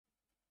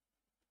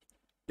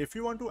If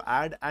you want to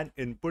add an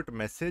input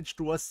message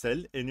to a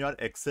cell in your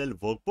Excel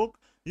workbook,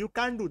 you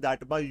can do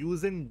that by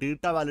using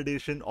data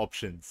validation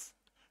options.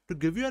 To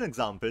give you an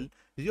example,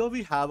 here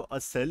we have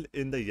a cell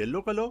in the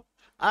yellow color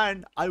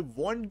and I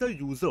want the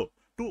user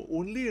to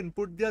only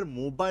input their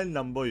mobile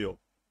number here.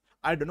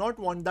 I do not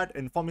want that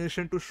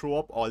information to show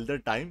up all the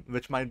time,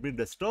 which might be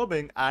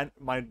disturbing and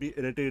might be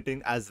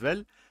irritating as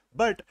well.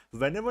 But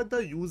whenever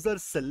the user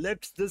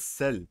selects this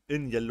cell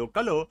in yellow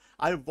color,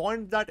 I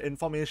want that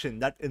information,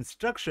 that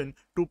instruction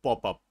to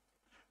pop up.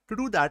 To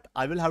do that,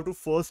 I will have to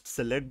first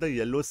select the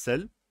yellow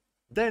cell,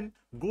 then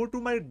go to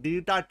my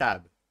data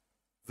tab.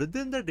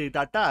 Within the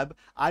data tab,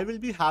 I will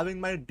be having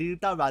my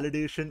data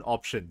validation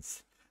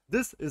options.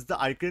 This is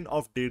the icon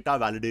of data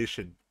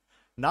validation.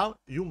 Now,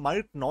 you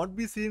might not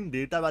be seeing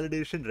data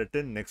validation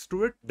written next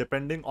to it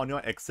depending on your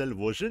Excel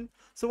version.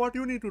 So what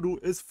you need to do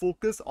is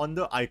focus on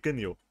the icon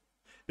here.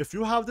 If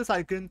you have this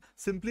icon,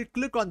 simply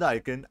click on the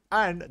icon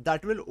and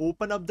that will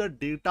open up the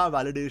data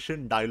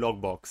validation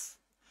dialog box.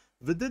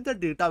 Within the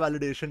data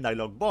validation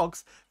dialog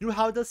box, you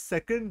have the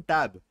second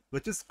tab,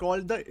 which is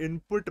called the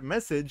input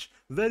message,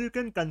 where you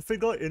can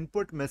configure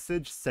input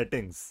message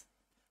settings.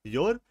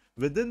 Here,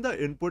 within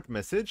the input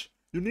message,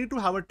 you need to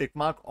have a tick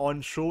mark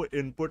on show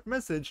input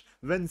message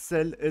when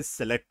cell is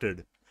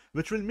selected,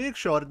 which will make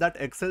sure that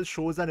Excel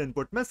shows an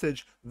input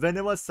message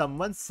whenever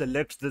someone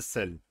selects this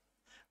cell.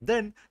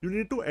 Then you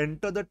need to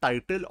enter the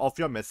title of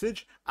your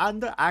message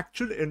and the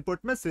actual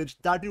input message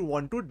that you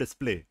want to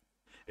display.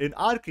 In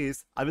our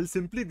case, I will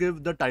simply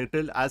give the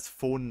title as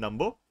phone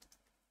number.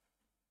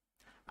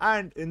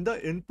 And in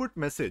the input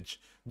message,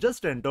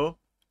 just enter,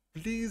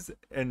 please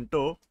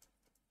enter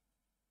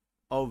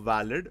a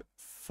valid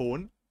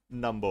phone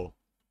number.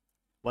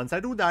 Once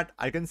I do that,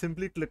 I can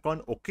simply click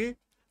on OK.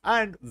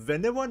 And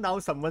whenever now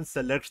someone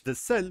selects this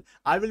cell,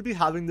 I will be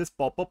having this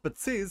pop-up that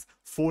says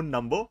phone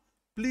number.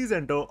 Please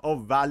enter a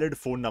valid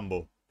phone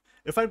number.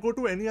 If I go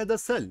to any other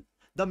cell,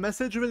 the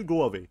message will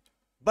go away.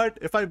 But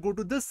if I go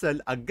to this cell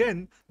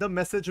again, the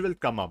message will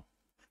come up.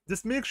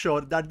 This makes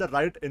sure that the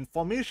right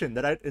information,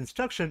 the right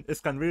instruction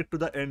is conveyed to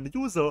the end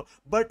user,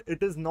 but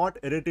it is not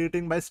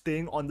irritating by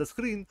staying on the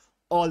screen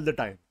all the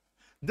time.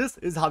 This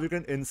is how you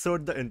can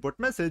insert the input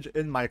message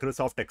in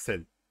Microsoft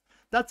Excel.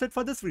 That's it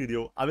for this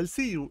video. I will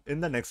see you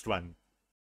in the next one.